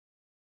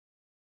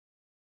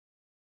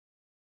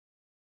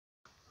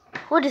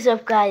What is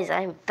up, guys?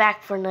 I'm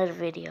back for another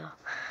video.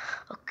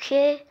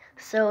 Okay,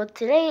 so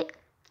today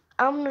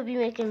I'm gonna be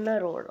making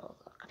another world.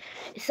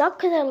 It's not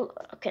because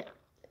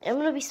I'm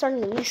gonna be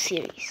starting a new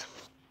series.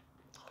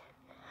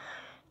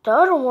 The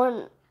other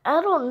one,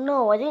 I don't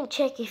know. I didn't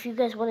check if you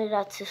guys wanted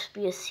that to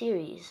be a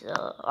series.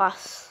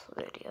 Last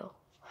video,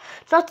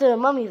 not the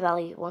Mummy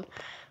Valley one,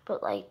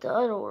 but like the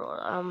other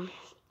world.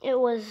 It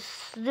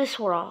was this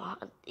world.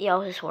 Yeah, it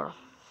was this world.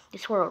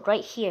 This world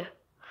right here.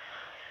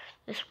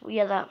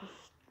 That.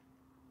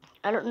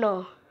 I don't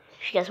know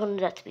if you guys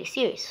wanted that to be a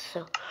series,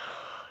 so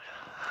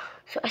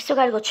I still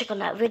gotta go check on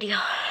that video.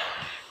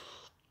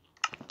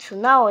 So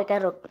now I'm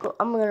gonna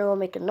go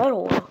make another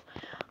one. On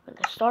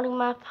the starting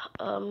map,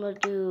 I'm gonna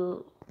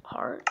do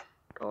hard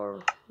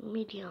or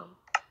medium.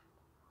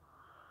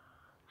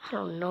 I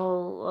don't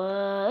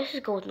know. Let's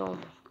just go with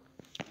normal.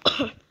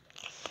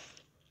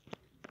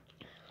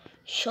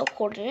 Show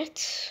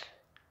coordinates.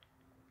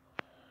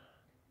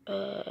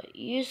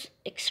 Use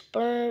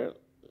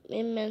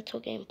experimental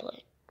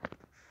gameplay.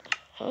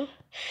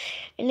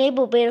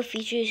 Enable beta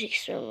features.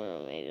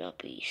 External may not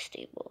be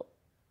stable.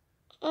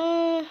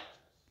 I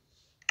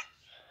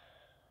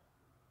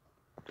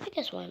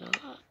guess why not?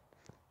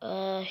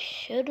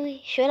 Should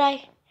we? Should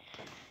I?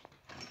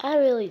 I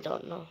really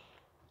don't know.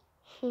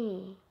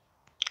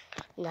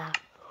 Nah.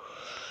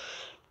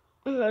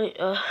 Alright,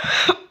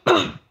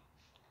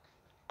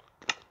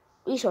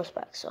 resource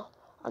pack, so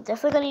I'm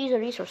definitely gonna use a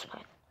resource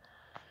pack.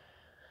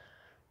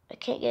 I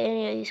can't get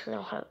any of these because I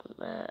don't have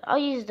I'll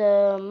use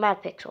the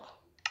map pixel.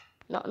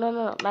 No,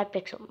 map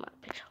pixel.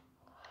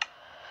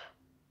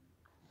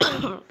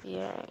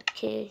 Yeah,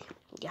 okay,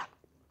 yeah.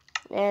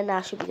 And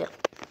that should be good.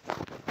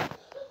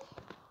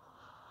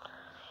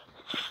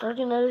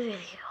 Starting another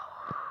video.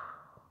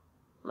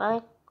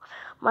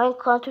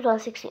 Minecraft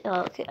 2016.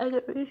 Okay, I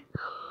got ready.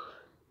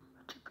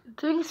 I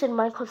think it said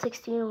Minecraft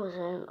 16 was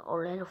in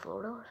Orlando,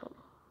 Florida or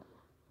something.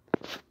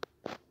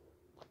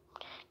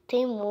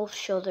 Tame wolves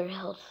show their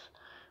health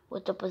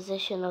with the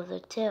position of their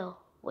tail.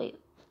 Wait,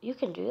 you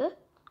can do that?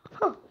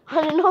 Huh,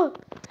 I didn't know.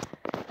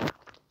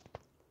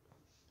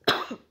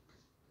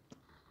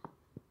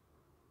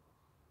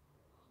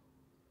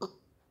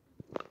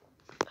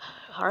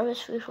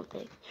 Harvest food from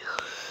things.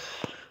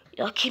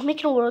 Y'all keep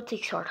making the world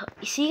take hard.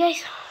 You see,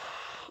 guys?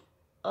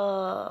 Come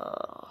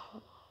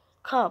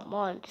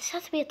on. This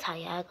has to be a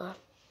Taiga.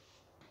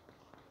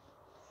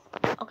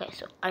 Okay,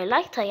 so I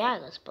like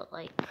Taigas, but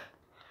like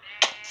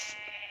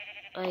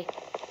I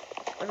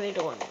really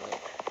don't want to live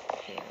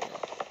here.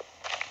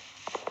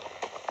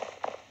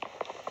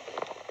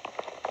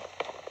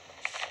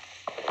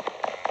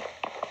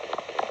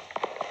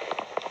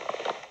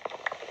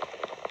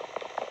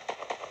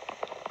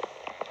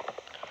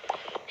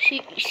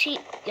 See,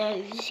 yeah,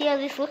 you see how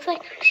this looks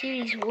like?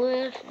 See these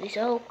wood, these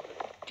oak,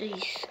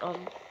 these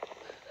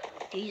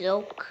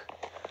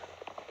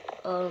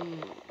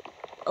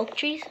oak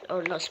trees,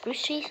 or no,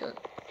 spruce trees.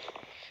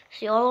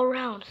 See all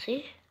around,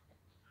 see?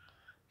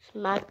 It's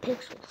mad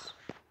pixels.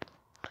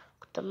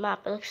 With the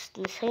map, it looks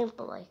the same,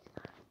 but like,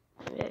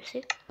 there,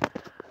 see?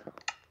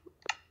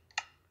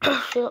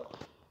 So,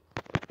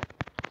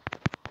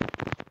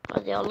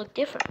 but they all look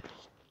different.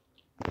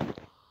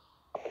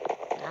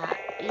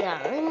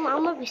 Yeah, I'm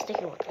gonna be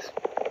sticking with this.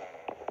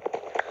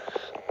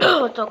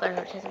 Don't get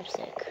hurt because I'm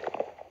sick.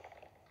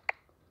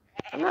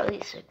 I'm not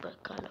really sick,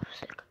 but kind of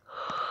sick.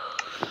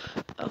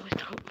 Oh, my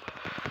throat.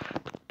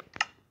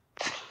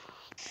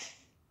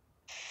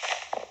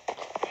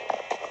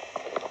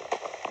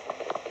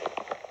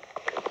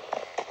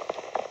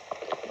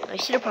 I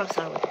should have probably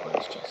started with the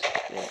bonus chest.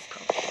 Really,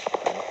 probably.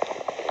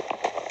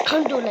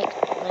 I'm doing like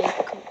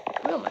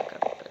real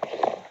Minecraft, but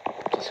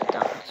just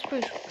without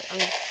spruce wood. I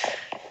mean,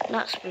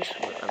 not spruce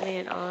wood. I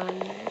mean,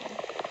 on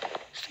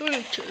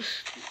storage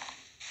chest.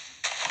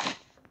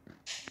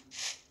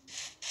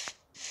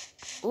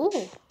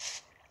 Ooh.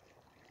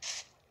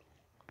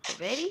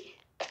 Already?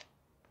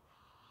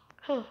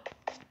 Huh.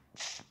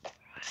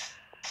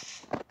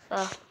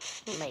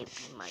 Maybe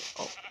my.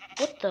 Oh,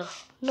 what the?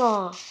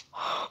 No.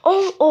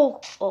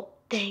 Oh,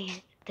 dang.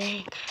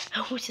 I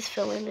almost just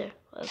fell in there.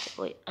 Okay,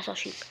 wait, I saw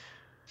sheep.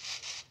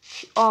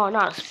 Oh,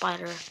 not a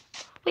spider.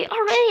 Wait,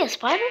 already a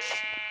spider?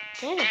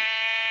 Damn.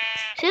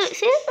 See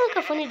like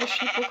how funny the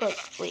sheep look like?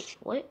 Wait,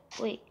 what?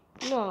 Wait,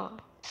 no.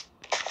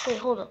 Wait,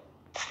 hold up.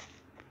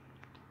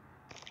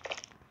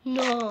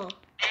 No.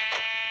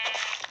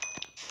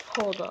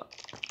 Hold up.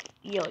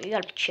 Yo, you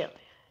gotta be chill.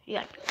 You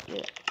gotta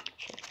be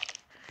chill.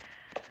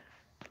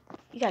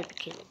 You gotta be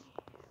kidding.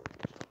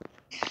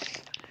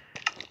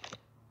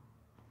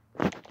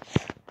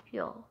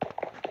 Yo,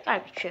 you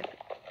gotta be tripping.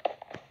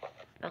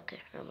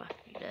 Okay, never mind.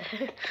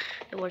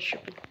 It was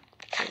tripping.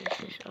 This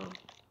is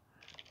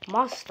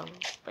Monster.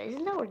 But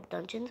isn't that where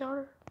dungeons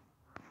are?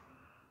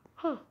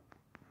 Huh.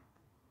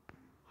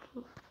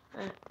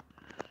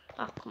 Oh,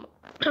 come on.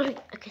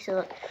 Okay, so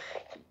look.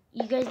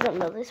 You guys don't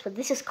know this, but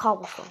this is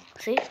cobblestone.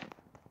 See?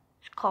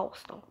 It's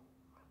cobblestone.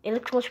 It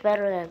looks much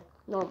better than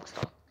normal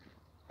stone.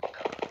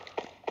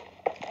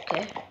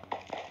 Okay.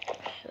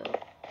 So, I'll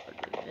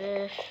do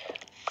this.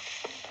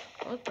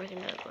 I'm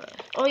breaking that glass.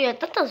 Oh yeah,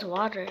 that does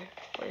water.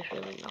 But it's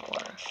really not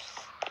water.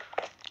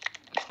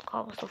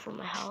 Cobblestone for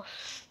my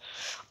house.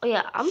 Oh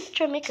yeah, I'm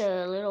trying to make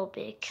a little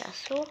big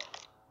castle.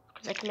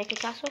 Because I can make a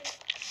castle.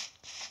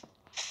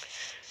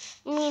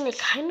 I mean, it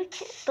kind of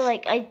can, but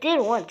like, I did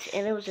once,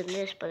 and it was in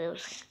this, but it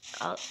was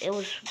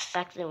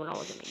back then when I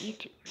wasn't a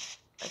YouTuber.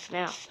 Like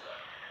now.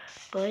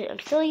 But I'm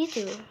still a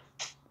YouTuber.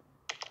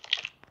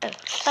 Oh,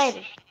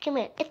 spider, come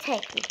here,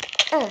 attack me.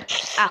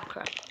 Ah,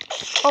 crap.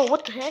 Oh,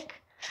 what the heck?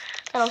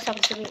 That almost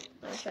happened to me.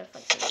 I'm trying to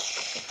fight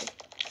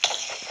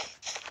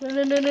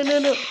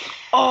it. No.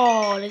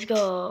 Oh, let's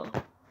go.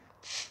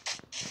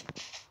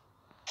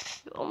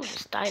 You almost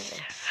just died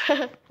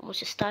there. Almost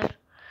just died.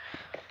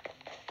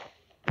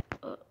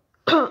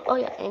 Oh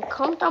yeah, and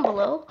comment down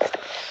below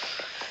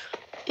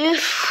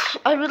if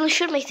I really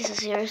should make this a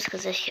series,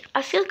 because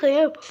I feel like I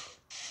am.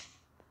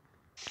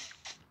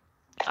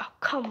 Oh,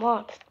 come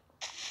on.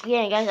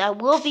 Yeah, guys,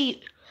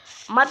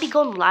 might be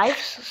going live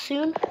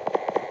soon,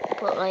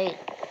 but like,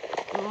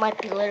 it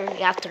might be later in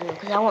the afternoon,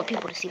 because I want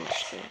people to see my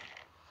stream.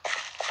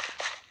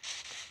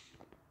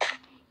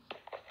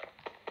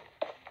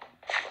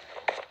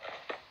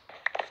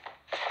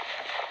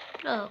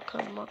 Oh,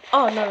 come on.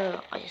 Oh,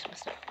 no. I just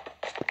messed up.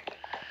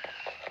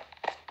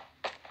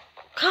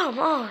 Come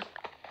on.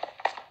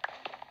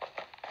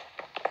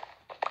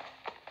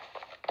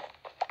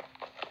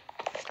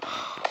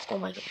 Oh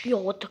my god. Yo,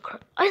 what the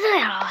crap?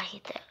 I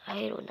hate that. I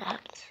hate when that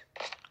happens.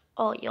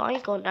 Oh, yo, I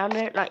ain't going down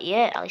there. Not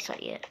yet. At least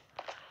not yet.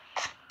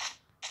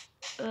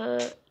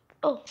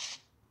 Oh.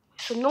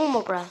 So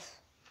normal grass.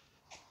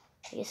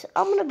 I guess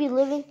I'm gonna be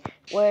living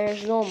where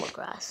there's normal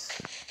grass.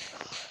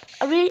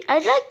 I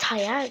like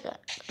Taiga.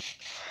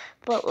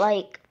 But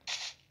like,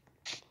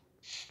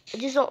 I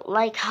just don't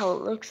like how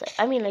it looks like.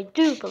 I mean, I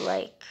do, but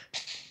like,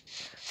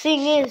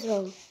 thing is,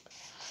 wait,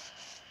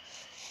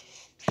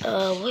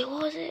 what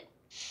was it?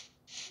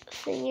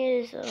 Thing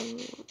is,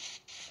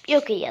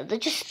 okay, yeah, they're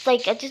just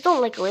like, I just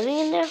don't like living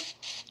in there,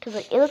 cause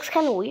like, it looks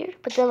kind of weird,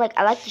 but then like,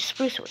 I like the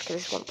spruce wood, cause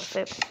it's one of my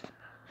favorites.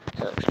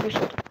 So like, spruce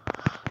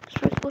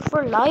wood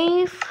for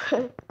life.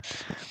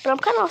 But I'm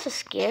kind of also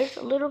scared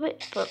a little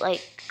bit, but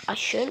like, I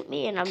shouldn't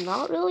be, and I'm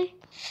not really.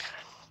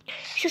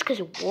 It's just because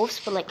of wolves,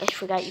 but like, I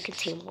forgot you can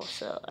tame wolves,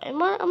 so I'm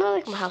gonna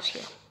make my house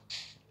here.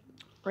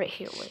 Right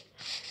here, wait.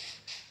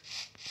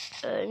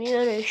 Any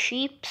other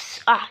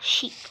sheeps? Ah,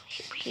 sheep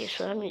here,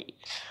 so I'm gonna,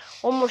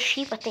 one more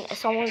sheep, I think I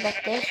saw one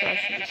back there, so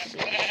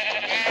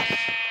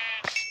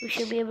we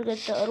should be able to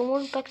get the other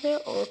one back there,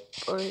 or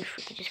if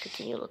we could just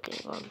continue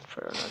looking on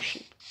for another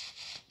sheep.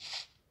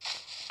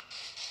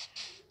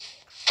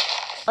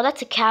 Oh,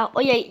 that's a cow.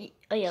 Oh yeah,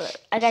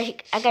 I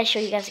gotta show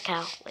you guys a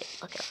cow. Wait,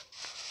 okay.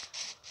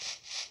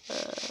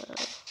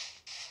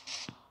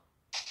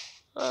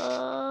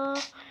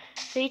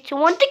 3, 2,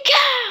 1, the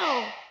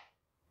cow!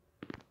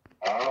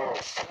 Oh,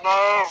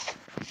 no!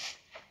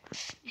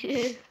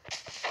 See,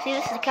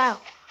 this is a cow.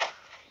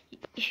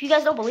 If you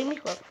guys don't believe me,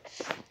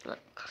 look.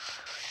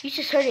 You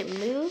just heard it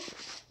move.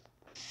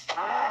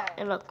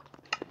 And look.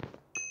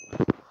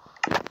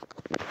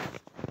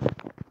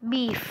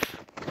 Beef.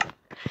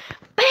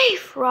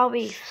 Raw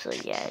beef. So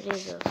yeah, it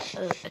is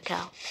a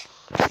cow.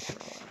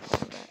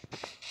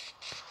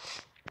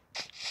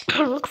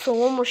 Look for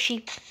one more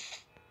sheep.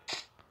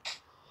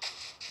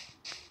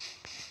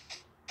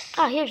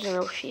 Ah, here's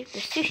another sheep.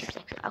 There's 2 sheep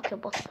actually. I'll kill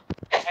both of them.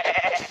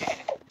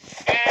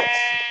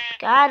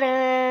 Got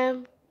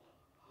him.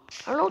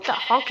 I don't know what that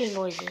honking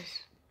noise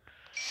is.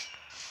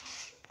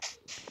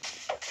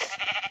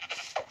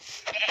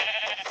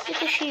 Get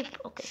the sheep.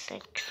 Okay,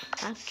 thanks.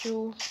 Thank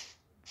you.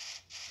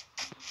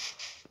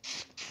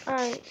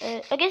 Alright,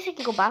 I guess I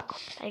can go back.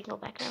 I can go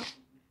back now.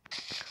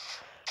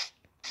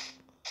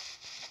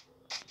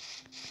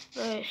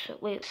 Alright, so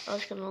wait, I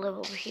was gonna live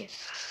over here.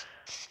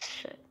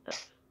 So,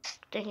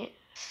 dang it.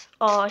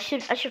 Oh, I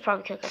should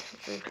probably cook up some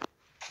food.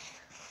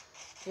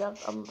 Yeah,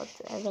 I'm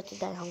about to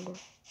die hungry.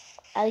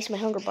 At least my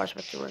hunger bar's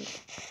about to run.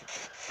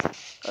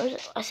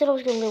 I said I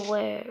was gonna live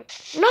where?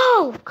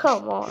 No!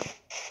 Come on.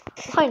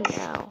 Why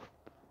now?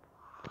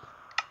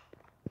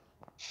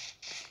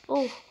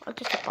 Oh, I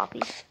just took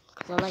poppies.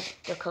 Because I like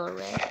the color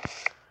red.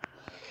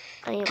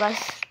 And you guys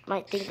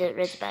might think that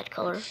red's a bad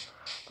color.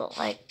 But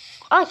like,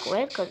 I like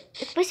red because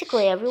it's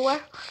basically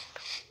everywhere.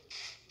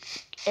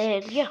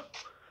 And yeah.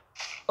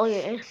 Oh yeah,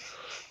 and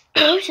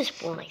I was just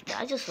born like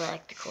that. I just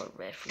like the color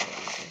red for no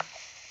reason.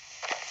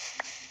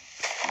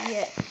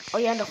 Yeah. Oh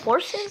yeah, and the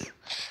horses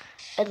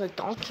and the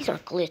donkeys are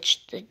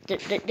glitched.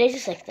 They're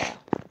just like that.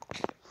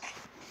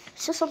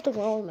 It's just something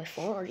wrong with my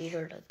phone or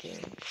either the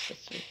game.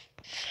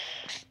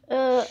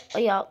 Oh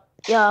yeah.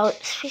 Yeah,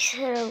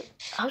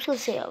 I was gonna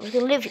say I'm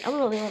gonna live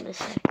on this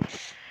side.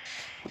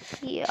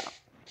 Yeah.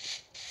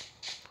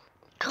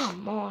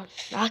 Come on.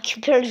 I can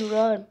barely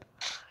run.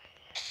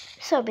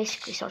 So I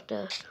basically start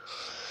the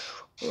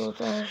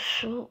okay,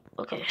 so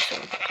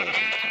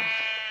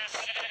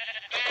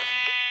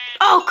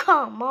oh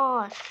come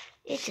on.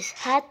 It just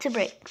had to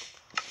break.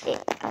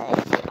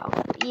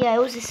 Yeah, it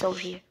was this over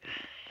here.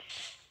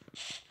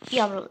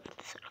 Yeah, I'm gonna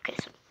this. Okay,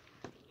 so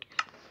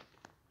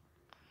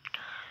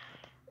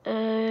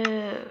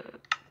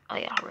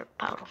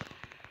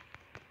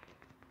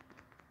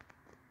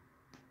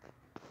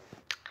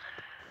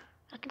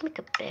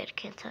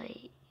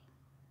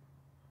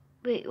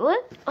Wait,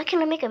 what? Why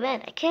can't I make a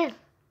bed? I can.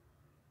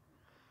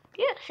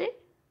 Yeah, see?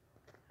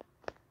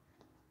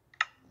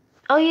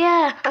 Oh,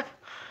 yeah.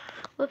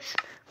 Whoops.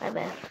 My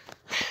bad.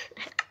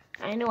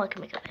 I know I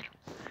can make a bed.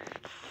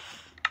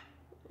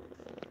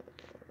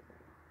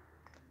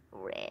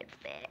 Red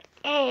bed.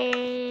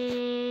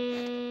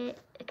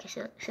 Okay,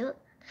 so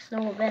it's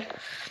normal bed.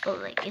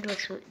 But, like, it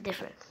looks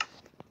different.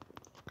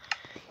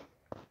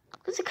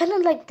 It's kind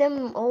of like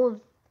them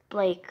old,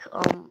 like,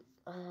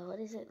 what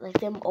is it? Like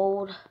them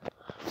old,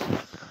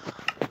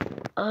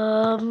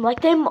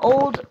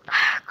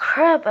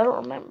 crap, I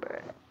don't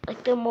remember.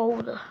 Like them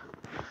old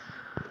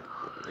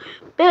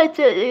beds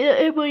that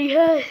everybody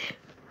has.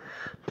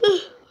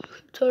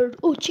 Tired.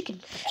 Oh, chicken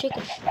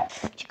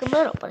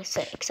little, but I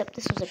said, except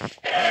this was a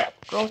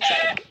grilled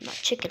chicken, not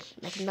chicken,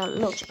 like not a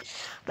little chicken.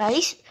 But at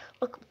least,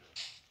 look,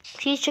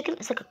 see chicken,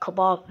 it's like a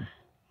kebab.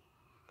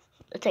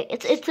 It's like,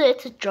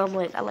 it's a drum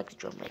leg. I like the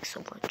drum leg so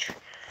much.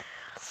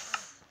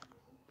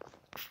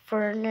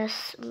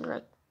 Furnace, I'm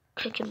gonna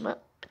kick him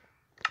up.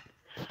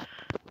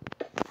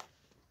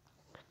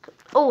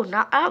 Oh,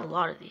 now I have a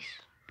lot of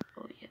these.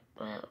 Oh yeah.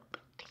 Well,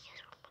 but the thing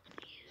is, what I'm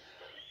gonna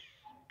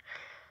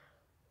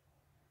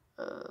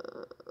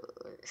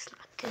use. It's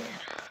not good.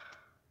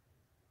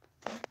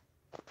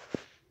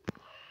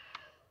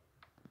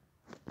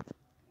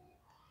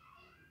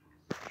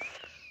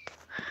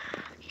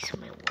 I need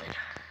some of my wood.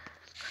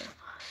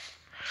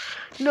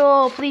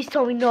 No, please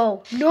tell me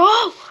no.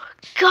 No!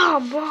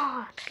 Come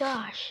on,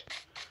 gosh.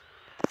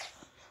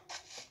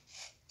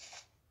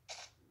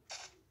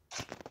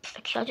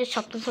 Okay, I'll just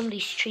chop down some of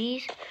these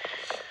trees,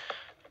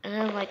 and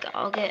then like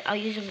I'll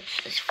use them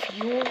as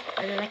fuel,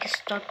 and then I can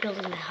start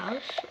building the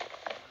house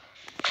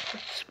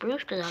with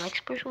spruce because I like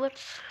spruce wood.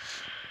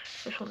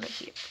 This one right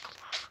here.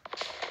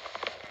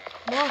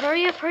 Come on,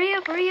 hurry up, hurry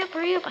up, hurry up,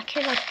 hurry up! I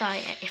cannot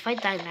die. If I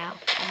die now,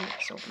 I'm gonna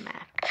be so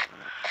mad.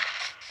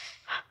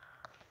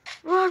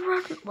 Run,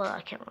 run! Well,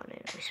 I can't run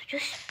anyway, so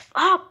just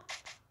hop.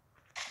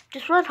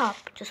 Just run, hop.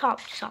 Just hop,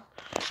 just hop.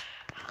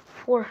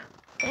 4.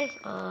 Okay.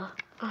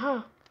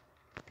 Uh-huh.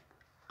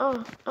 Yeah,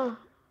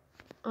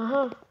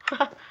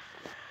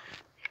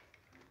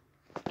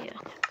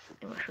 okay.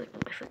 In my food.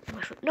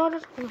 No, in my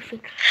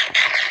food.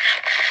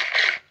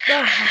 No,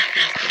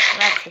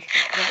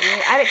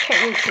 I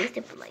can't really taste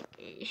it, but like,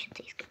 it should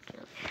taste good. You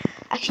know?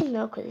 Actually,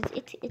 no, because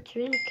it's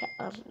really,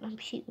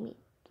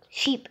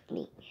 sheep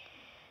meat.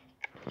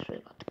 It's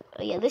really not good.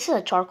 Oh, yeah, this is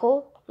a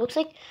charcoal, looks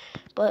like,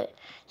 but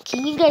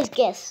can you guys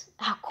guess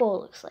how coal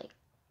looks like?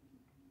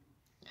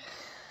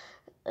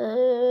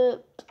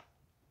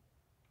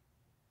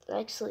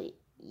 Actually,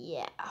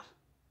 yeah.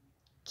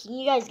 Can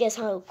you guys guess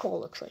how coal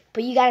looks like?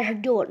 But you gotta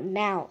do it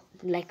now,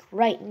 like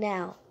right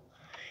now.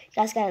 You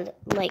guys gotta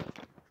like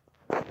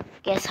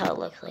guess how it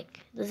looks like.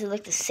 Does it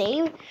look the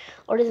same,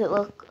 or does it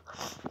look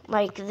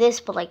like this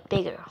but like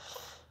bigger?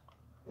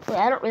 Wait,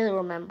 I don't really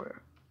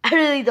remember. I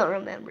really don't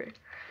remember.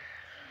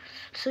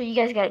 So you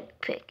guys gotta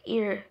pick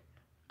either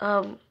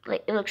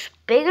like it looks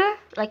bigger,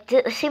 like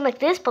same like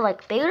this but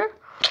like bigger.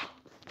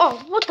 Oh,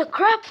 what the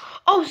crap?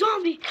 Oh,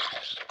 zombie!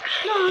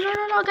 No,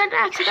 I got an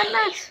axe,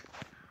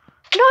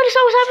 No, this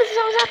always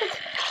happens,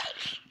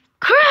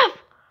 Crap!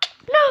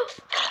 No!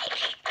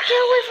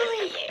 Get away from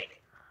me!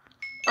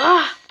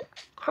 Ah,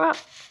 crap.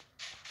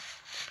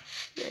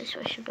 Yeah, so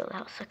I should build a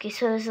house. Okay,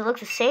 so does it look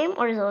the same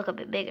or does it look a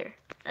bit bigger?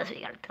 That's what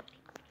you gotta tell me.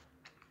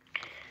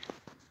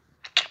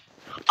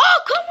 Oh,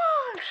 come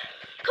on!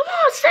 Come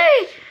on,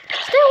 stay!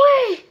 Stay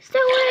away!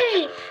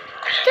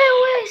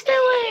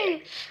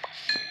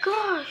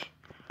 Gosh.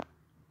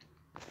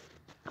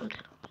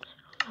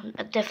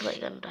 I'm definitely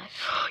gonna die.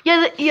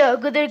 Yeah,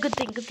 good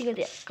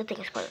thing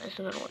I spotted. That's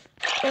another one.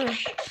 I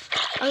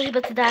was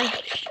about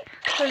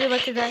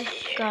to die.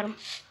 Got him.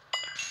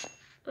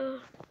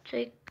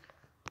 Take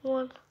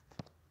 1.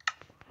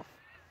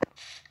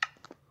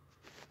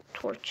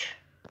 Torch.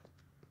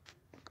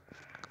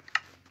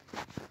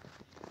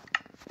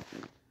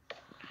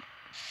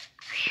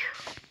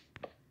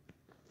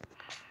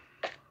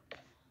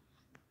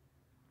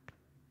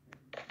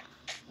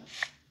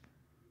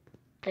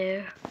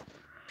 There.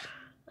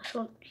 This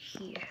one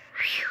here.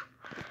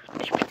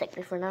 Just protect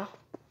me for now.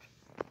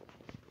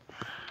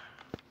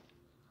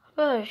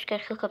 Oh, I just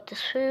gotta cook up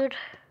this food.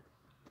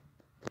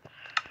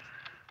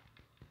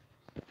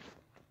 I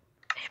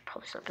should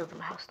probably start building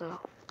my house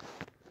now.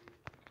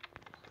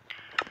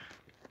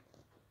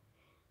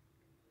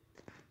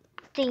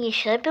 Thingy,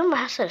 should I build my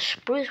house out of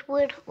spruce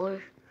wood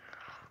or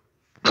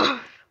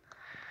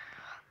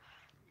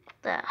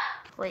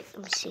wait,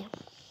 let me see.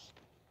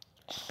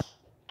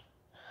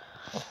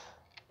 I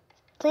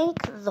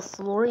think the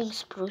flooring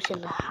spruce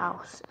in the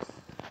house.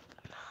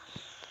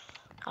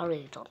 I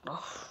really don't know.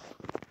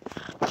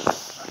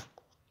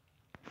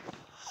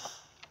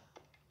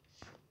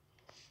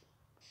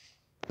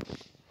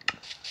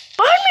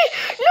 Behind me!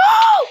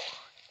 No!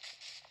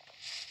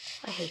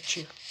 I hate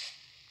you.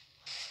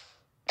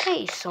 I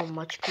hate you so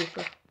much,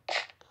 creeper.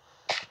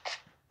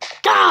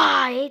 Die!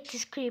 I hate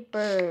this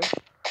creeper.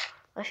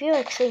 I feel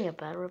like saying it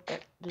better,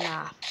 but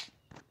nah.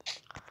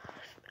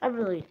 I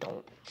really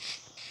don't.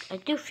 I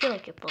do feel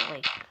like it, but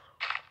like,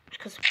 it's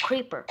because of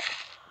creeper.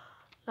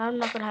 Now I'm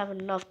not gonna have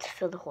enough to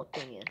fill the whole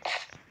thing in.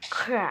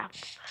 Crap.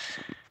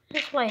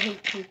 That's why I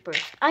hate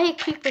creepers. I hate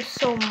creepers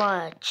so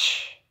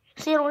much.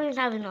 See, I don't even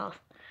have enough.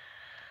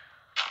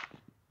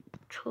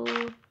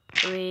 2,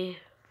 3.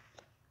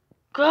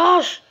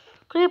 Gosh!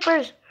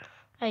 Creepers!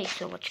 I hate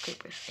so much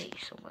creepers. I hate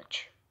so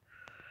much.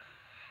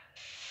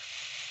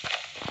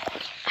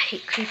 I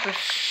hate creepers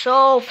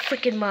so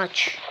freaking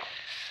much.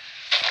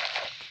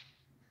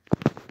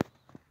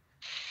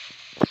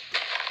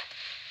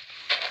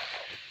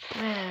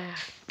 Man,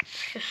 it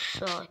just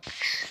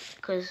sucks.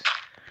 Because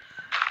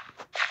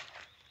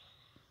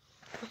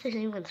what is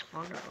even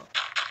spawned about?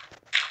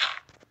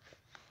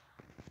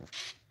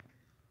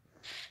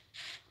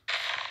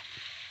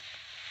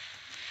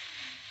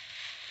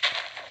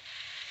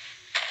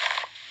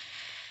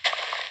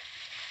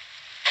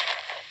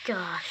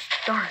 Gosh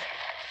darn it.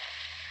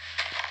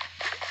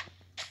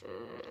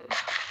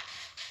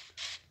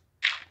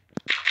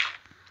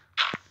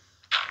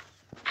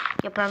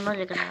 Yeah, but I'm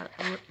really gonna,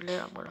 I'm gonna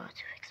have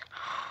to fix it.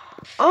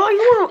 Oh, you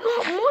wanna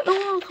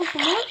come for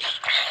more?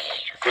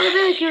 You wanna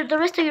be like the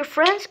rest of your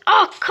friends?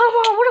 Oh, come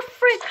on, what a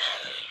freak!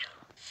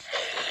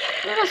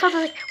 You know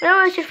something like,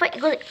 whenever I should fight,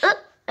 you go like,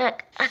 I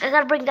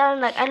gotta bring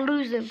down, like, I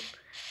lose him.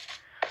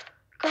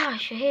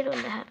 Gosh, I hate it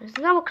when that happens.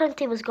 Now my current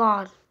team is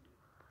gone.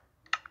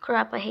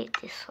 Crap, I hate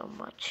this so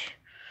much.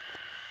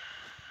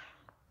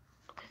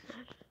 Okay,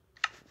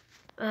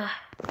 good.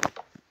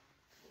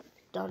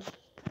 Done.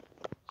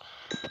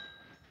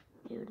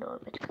 You know I'm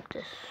meant to cook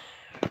this.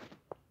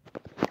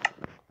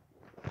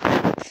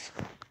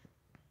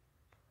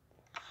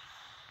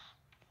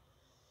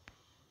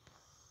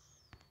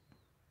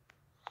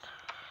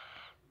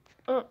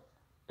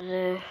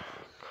 They're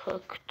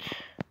cooked.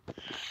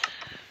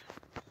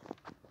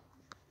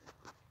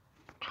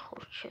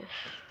 Torches.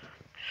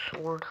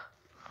 Sword.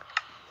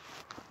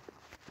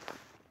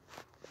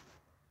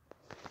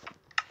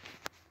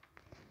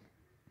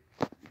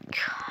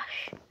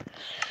 Gosh.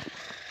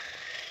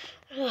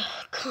 Oh,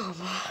 come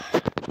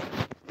on.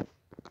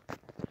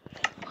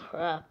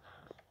 Crap.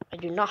 I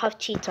do not have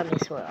cheats on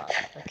this world.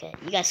 Okay.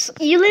 You guys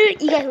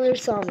literally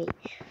saw me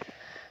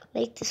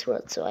make this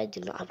world, so I do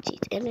not have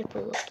cheats. And I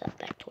blew up that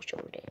back torch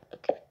over there.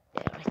 Okay.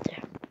 Yeah, right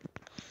there.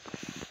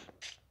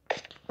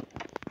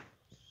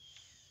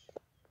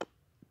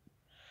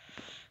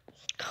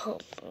 Come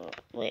on.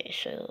 Wait,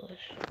 so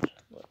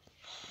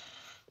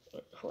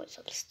what's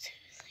up?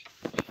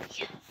 Wait,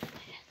 yeah.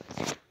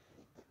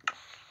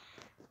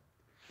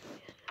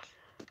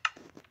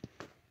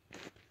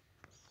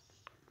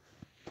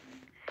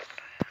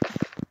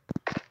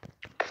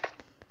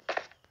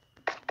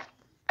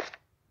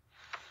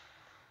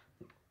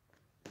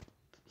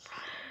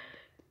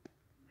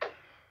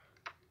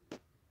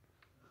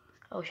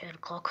 I wish I had a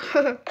clock.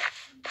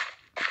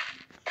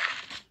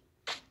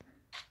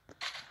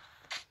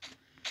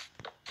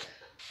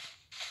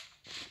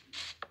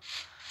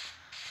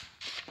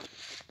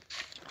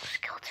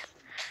 Skeleton.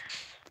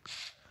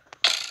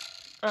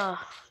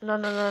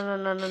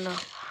 No.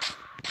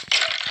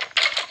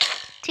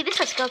 See, this is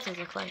what skeletons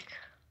look like.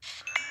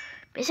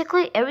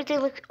 Basically, everything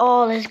looks.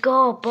 Oh, let's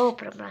go, boat.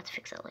 But I'm gonna have to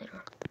fix that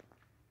later.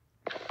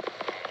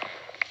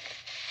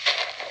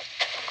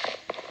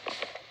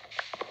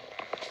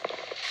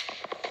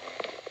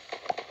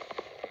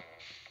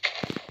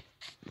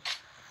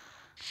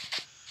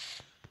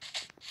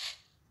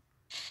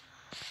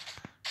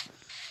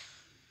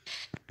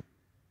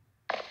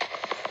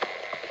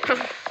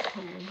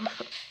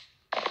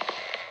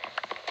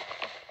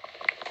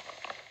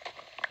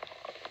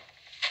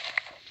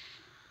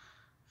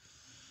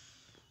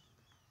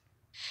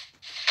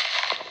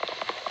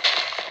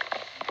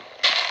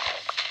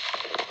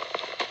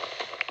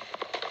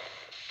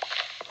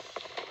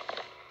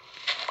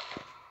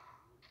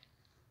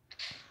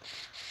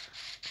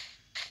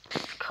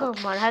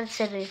 Come on, I haven't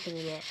said anything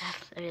yet.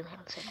 I really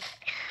haven't said anything.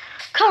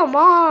 Come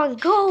on,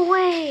 go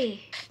away.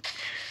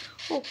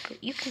 Oh,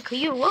 but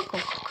you're welcome,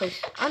 cause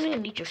I'm gonna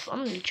need your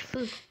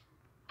food.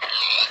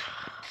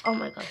 Oh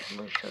my gosh, I'm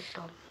really so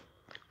dumb.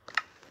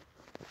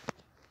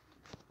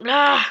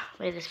 Ah,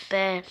 wait, this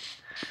bed.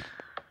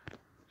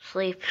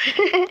 Sleep.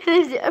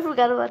 I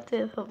forgot about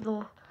the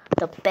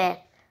bed.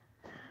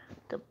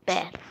 The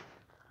bed.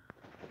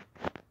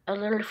 I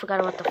literally forgot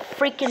about the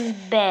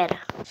freaking bed.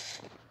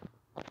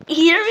 You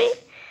hear me?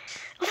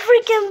 A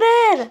freaking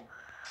bed.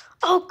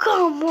 Oh,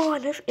 come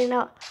on. You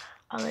know,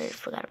 I already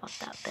forgot about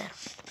that bed.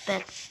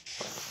 Bed.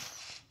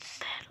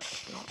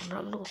 No,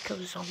 I'm gonna go kill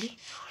the zombie.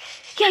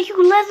 Yeah, you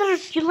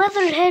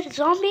leatherhead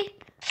zombie.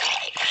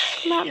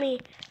 Come at me.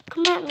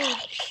 Come at me.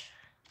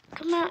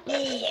 Come at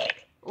me.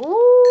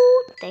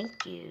 Ooh,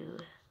 thank you.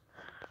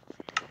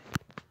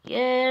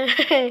 Yeah.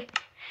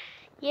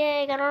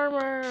 Yay, got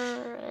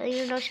armor.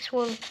 Even though it's just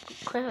one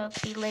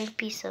crappy lame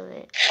piece of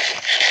it.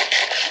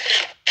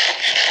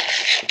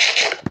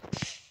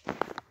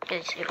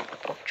 Guys, you know,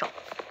 pork chop.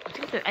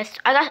 I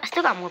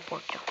still got more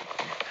pork chop.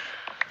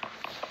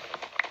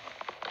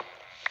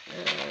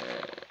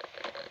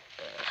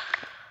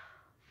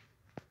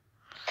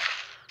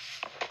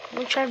 I'm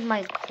gonna try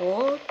my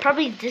coal.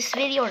 Probably this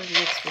video or the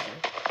next video.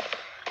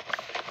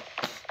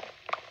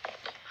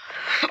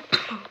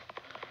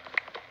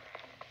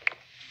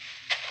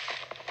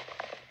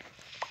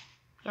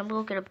 I'm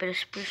gonna get a bit of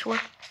spruce wood.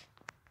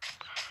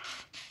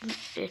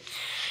 It's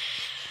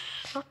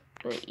not.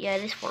 Wait, yeah,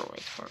 it is far away.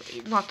 It's far away.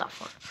 It's not that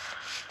far.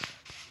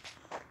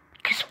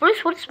 Cause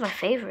spruce wood is my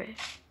favorite.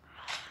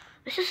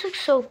 This just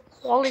looks so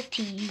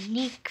quality,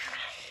 unique.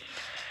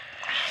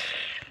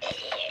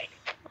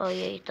 Oh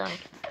yeah, he died.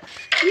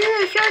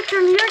 Yes, your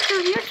turn, your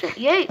turn, your turn.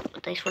 Yay!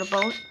 Thanks for the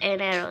bones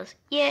and arrows.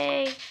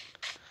 Yay!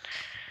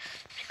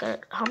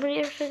 Got how many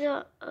arrows I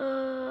got?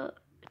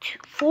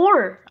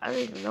 4. I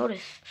didn't even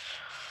notice.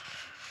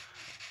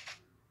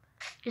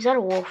 Is that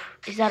a wolf?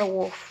 Is that a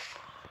wolf?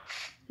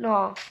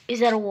 No. Is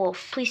that a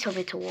wolf? Please tell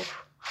me it's a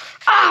wolf.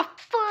 Ah,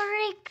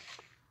 freak!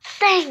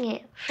 Dang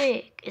it,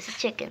 freak! It's a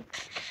chicken.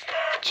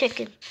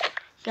 Chicken.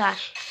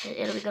 Gosh,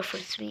 it'll be good for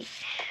its meat.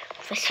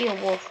 If I see a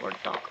wolf or a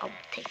dog, I'll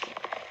take it.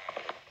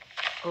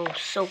 Oh,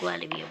 so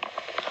glad to be able.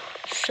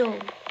 So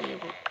be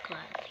able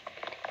gladly.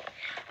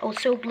 I would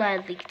so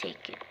gladly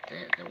take it.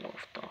 The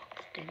wolf dog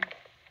thing.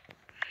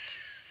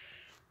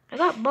 I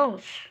got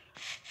bones.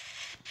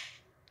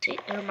 See,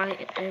 they're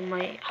in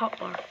my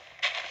hotbar.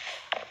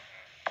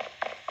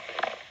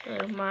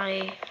 They're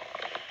my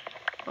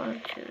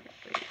 1, 2, 3,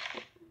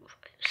 4,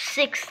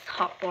 5, 6th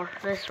hotbar.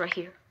 This right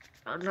here.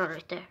 Oh, not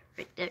right there.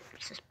 Right there.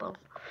 It's this bone.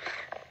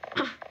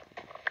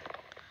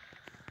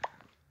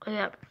 Oh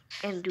yeah,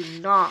 and do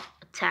not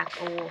attack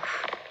a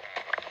wolf.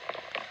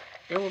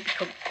 They will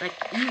become like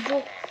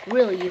evil,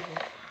 really evil,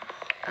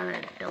 and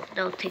then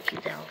they'll take you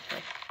down.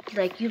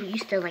 Like you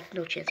stand like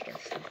no chance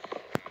against them.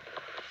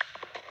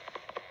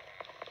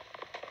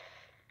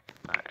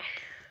 Alright,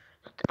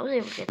 I was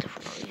able to get there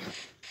for no reason.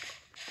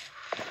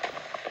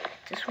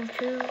 This one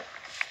too.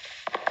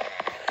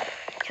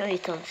 Can't you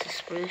tell this is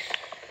spruce?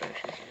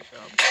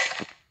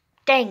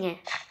 Dang it!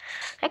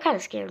 That kind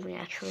of scared me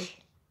actually.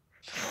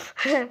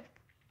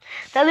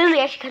 That literally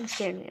actually kind of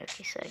scared me.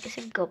 Okay, so I guess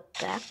I can go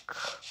back.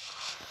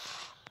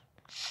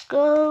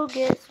 Go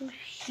get some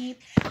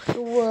sheep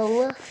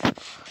wool.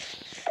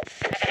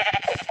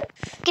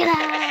 Get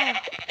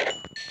out!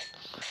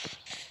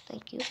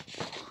 Thank you.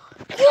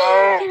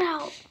 Get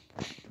out!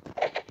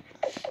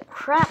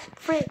 Crap,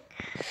 frick.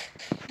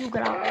 You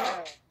get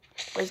out.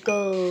 Let's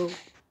go.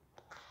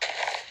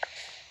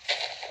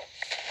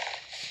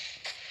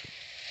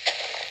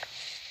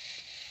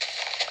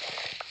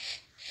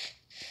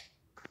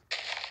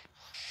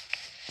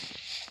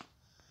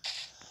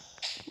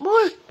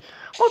 More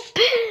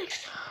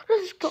pigs!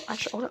 Let's go.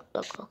 Actually, look,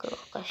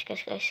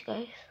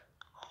 guys.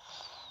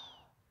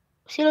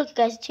 See, look,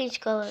 guys, it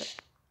changed color.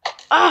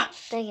 Ah,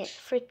 dang it.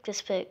 Freak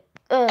this pig.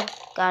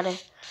 Got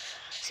it.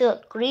 See,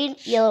 look, green,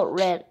 yellow,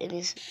 red, and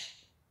these.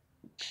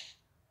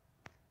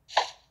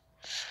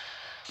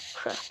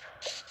 Crap.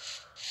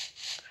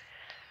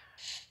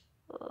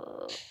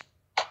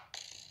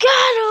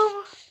 Got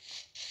him!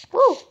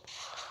 Woo!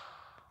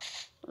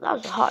 That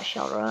was a hot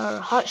shot, or a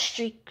hot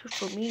streak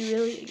for me,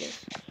 really, I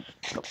guess.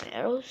 Pick up my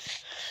arrows.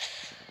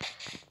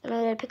 And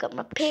I gotta pick up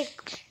my pig.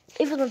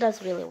 Even though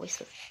that's really a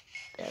waste of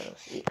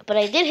arrows. But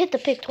I did hit the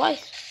pig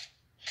twice.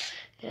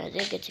 And I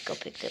did get to go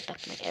pick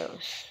back my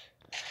arrows.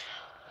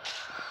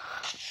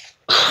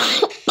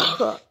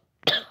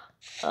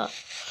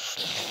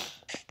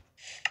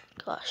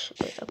 Gosh.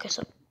 Wait, okay,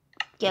 so.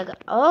 Yeah,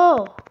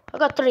 I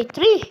got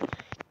 33.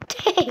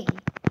 Dang.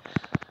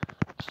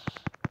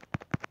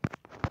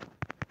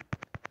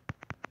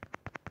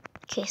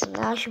 Okay, so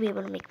now I should be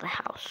able to make my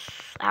house.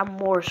 I have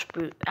more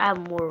spruce. I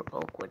have more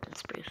oak wood than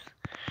spruce.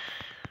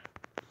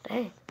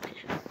 Dang.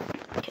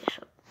 Okay,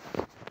 so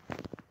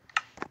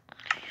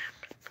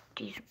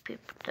these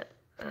people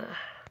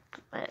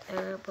my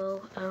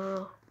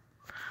arrow.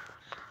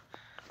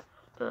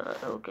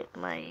 I'll get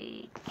my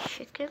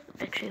chicken.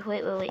 Actually,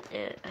 wait. I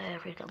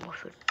already got more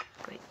food.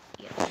 Great.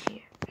 Yeah, right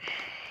here.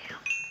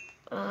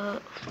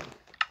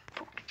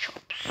 Pork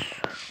chops.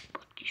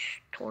 Put these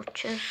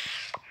torches.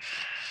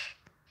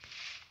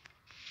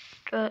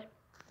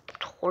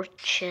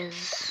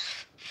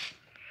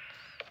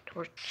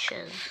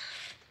 Torches.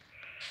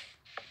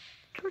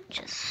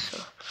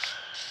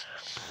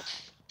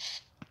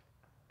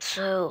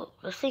 So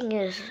the thing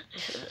is,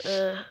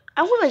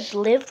 I want to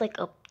live like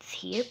up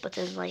here, but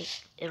then like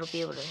it'll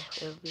be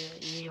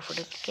easier for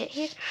them to get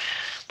here.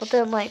 But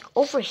then like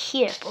over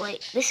here, but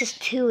like this is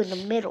 2 in the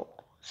middle.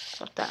 It's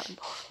not that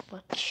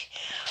much.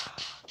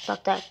 It's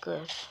not that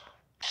good.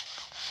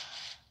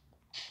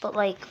 But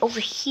like over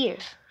here,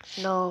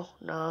 no.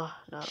 I'm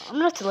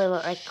gonna have to live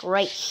like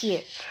right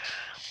here.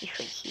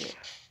 Right here.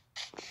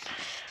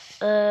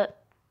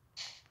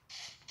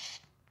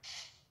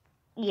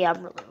 Yeah, I'm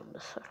gonna live on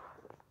this side.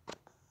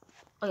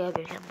 Oh yeah, I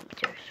already have my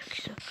materials.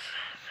 Okay, so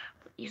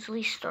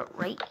easily start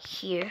right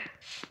here.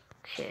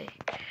 Okay.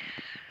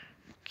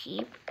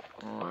 Keep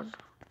on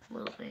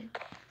moving.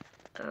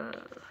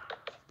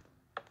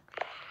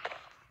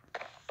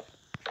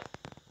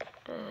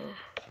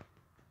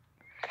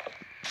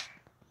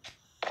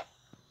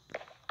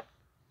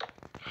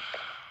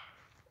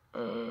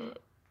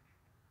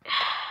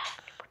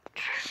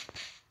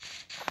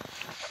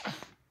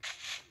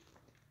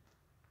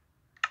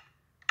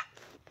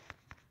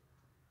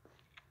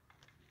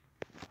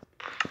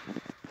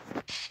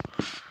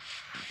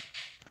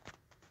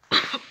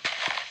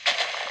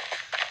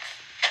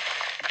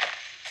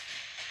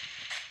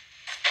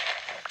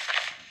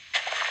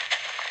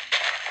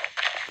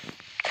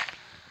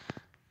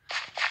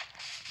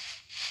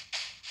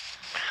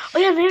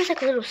 yeah, there's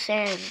like a little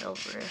sand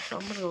over there, so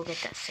I'm gonna go get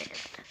that sand.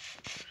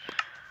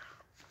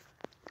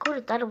 I would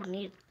have thought I would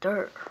need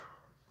dirt.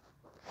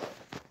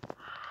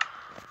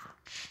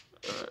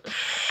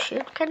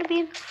 Should kind of be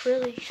enough,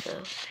 really,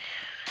 so.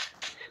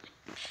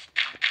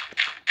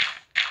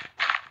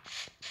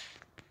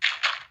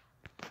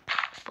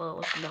 Well, it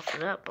was enough for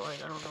that, but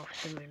like, I don't know if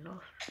it's gonna be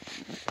enough.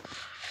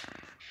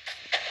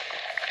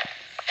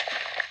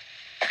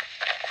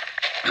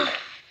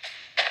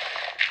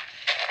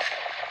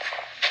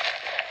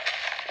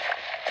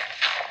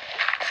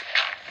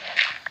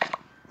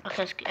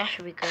 Okay, that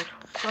should be good.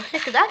 Well, I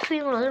could actually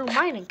in a little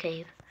mining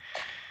cave,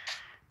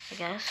 I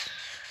guess.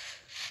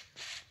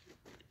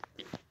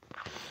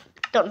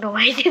 Don't know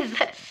why I did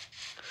that.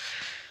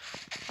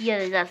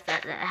 Yeah, that's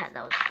that. That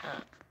was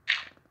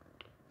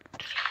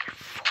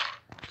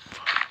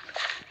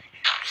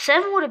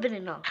 7 would have been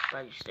enough, but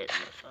I just didn't.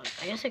 So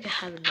I guess I could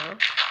have enough.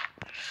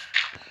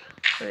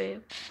 3,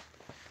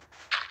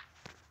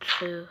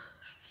 2,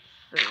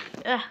 3.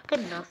 Yeah, good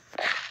enough.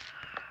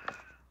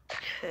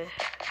 Okay,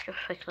 just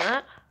like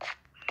that.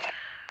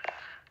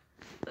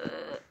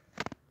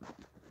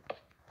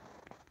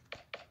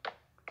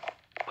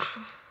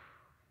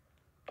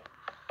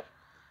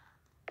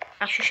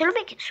 Actually, should I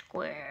make it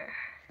square?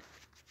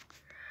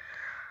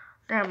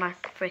 Never mind,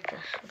 break this.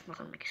 I'm not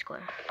gonna make it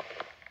square.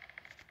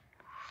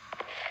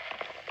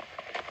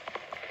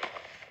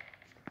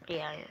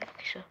 Yeah,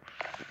 okay, so.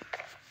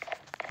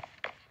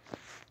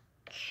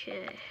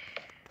 Okay.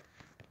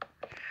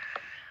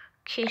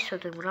 Okay, so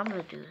then what I'm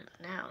gonna do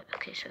now,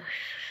 okay, so.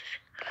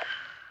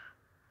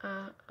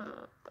 I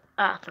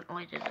don't know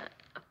why I did that.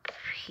 Up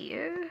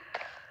here.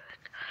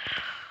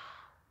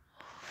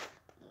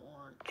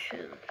 1,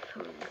 2,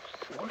 3,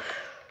 4.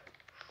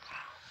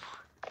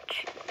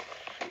 2,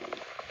 3,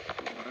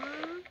 4.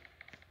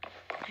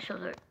 Okay, so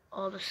they're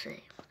all the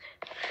same.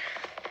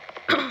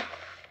 Okay.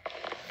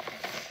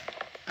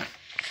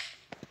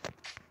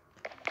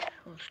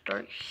 We'll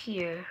start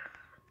here.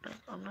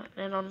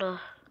 Then on the.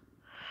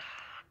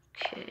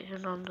 Okay,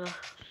 then on the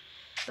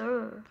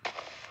third.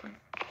 1,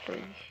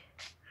 3.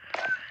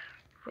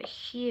 Right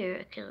here,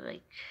 I can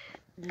like.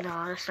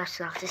 No, that's not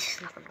enough. This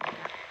is not gonna work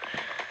out.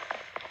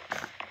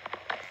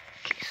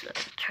 Okay, so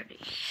turn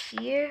it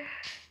here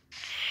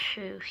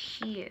to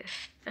here.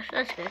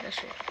 That's good. That's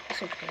good. That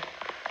seems good.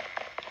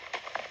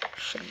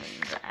 Should have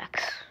made the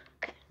axe.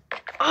 Okay.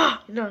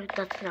 Oh no,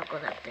 that's not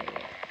going up there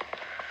yet.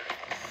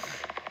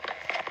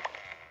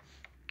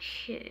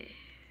 Okay,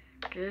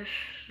 this.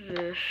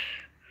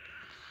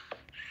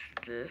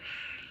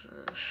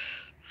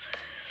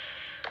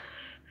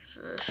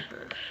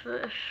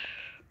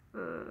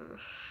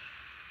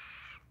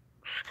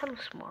 It's kind of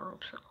small,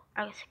 so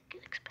I guess I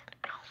can expand it.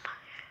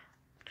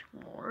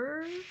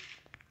 More.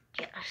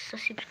 Yeah, that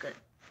seems good.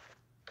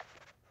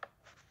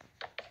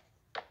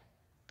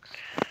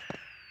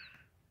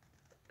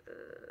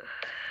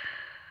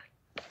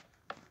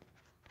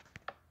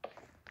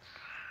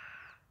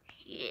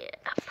 Yeah.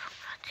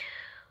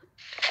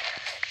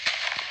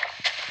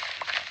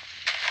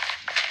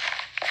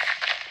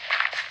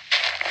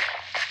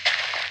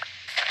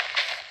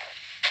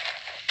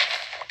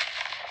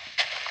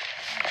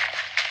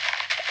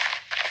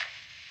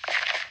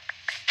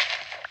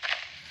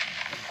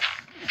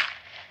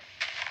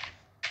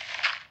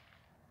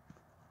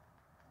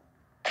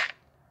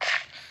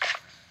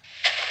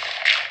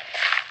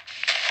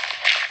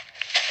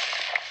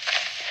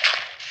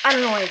 I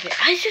don't know why I did.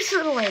 I just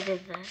don't know why I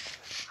did that.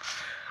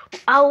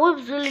 What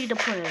was really the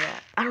point of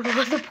that? I don't know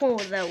what the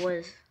point of that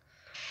was.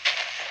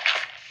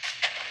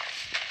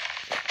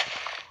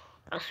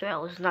 I swear I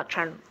was not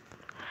trying to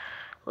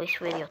waste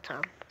video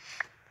time.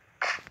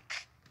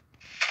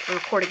 Or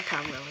recording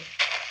time, really.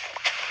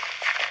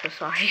 So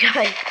sorry,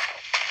 guys.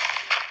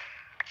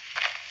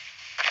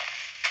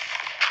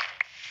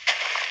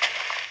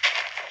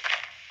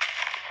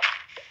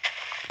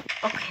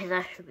 Okay,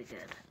 that should be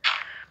good.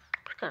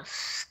 Just got a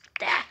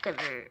stack of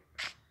dirt.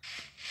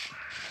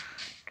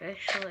 Okay,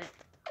 so it.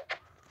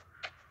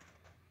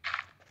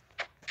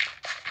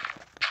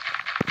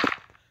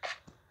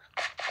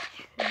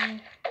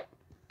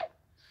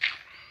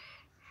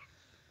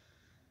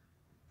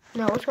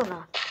 No, what's going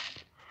on?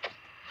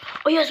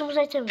 Oh yeah, someone's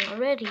item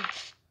already.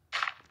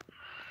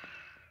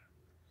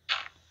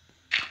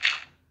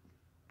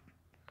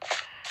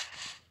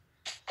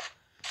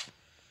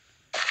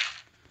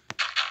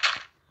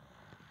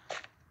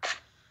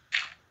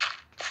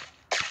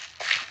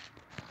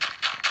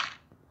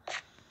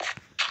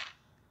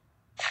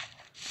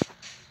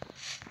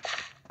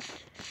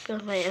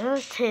 Wait,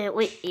 let's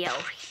wait, yeah,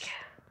 over here.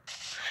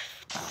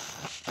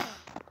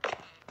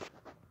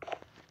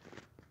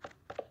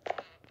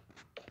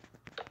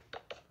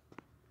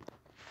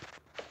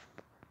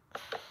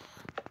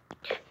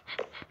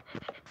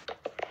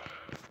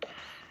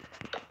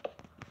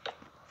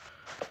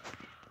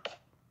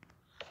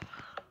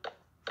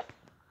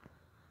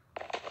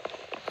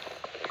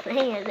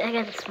 Hang on, I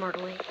got a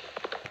smart way.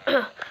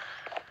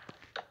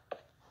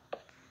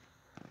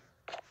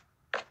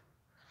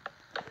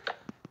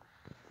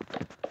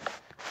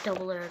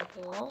 double layer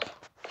the wall.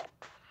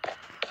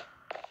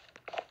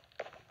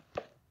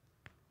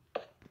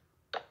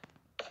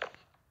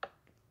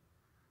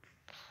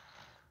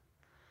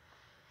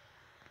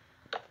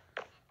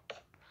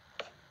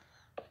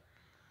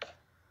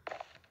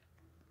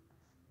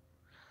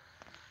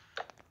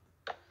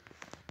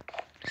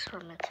 That's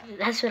what I meant to do.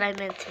 That's what I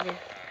meant to do.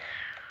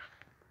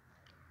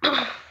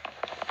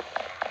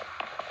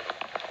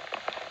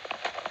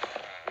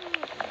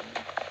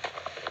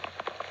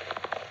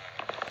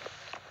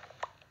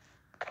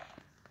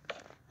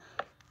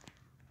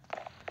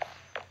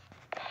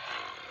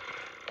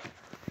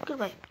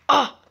 Goodbye.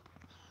 Oh!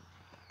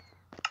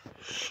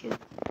 Shoot.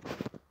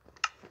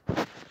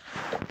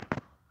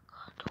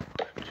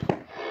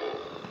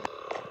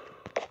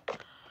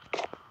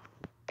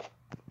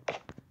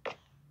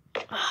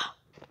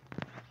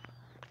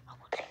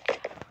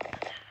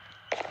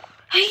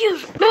 Hey, you!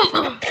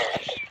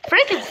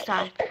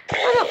 Frankinstein!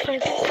 I'm not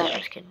Frankinstein. I'm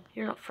just kidding.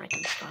 You're not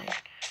Frankinstein.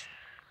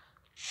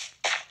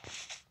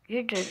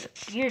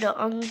 You're the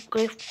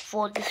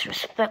ungrateful,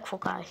 disrespectful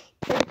guy.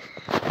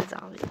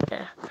 Zombie.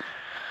 Yeah.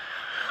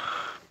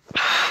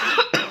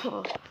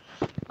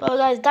 Well,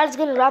 guys, that's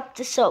gonna wrap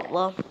this up.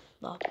 Well,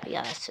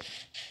 yeah, that's it.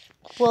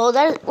 Well,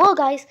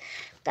 guys,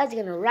 that's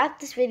gonna wrap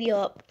this video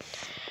up.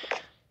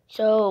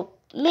 So,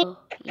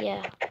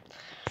 yeah.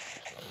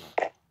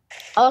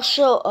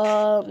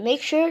 Also,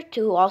 make sure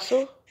to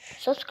also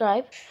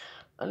subscribe,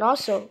 and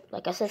also,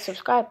 like I said,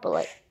 subscribe,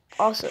 but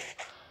also,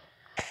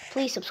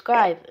 please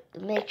subscribe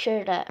and make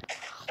sure that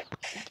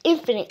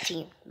Infinite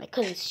Team, my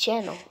cousin's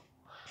channel,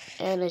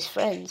 and his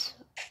friends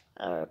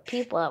or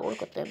people that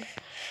work with him,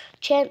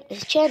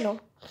 his channel,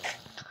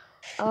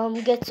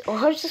 gets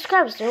 100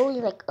 subscribers. They're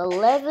only like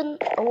 11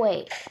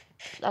 away.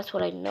 That's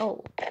what I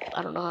know.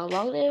 I don't know how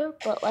long they are,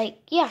 but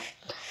yeah.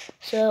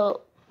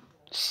 So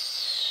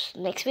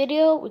next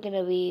video, we're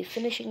gonna be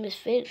finishing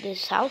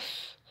this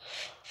house,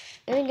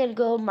 and I'm gonna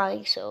go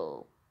mining.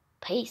 So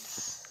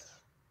peace.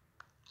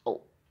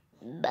 Oh,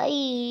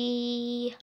 bye.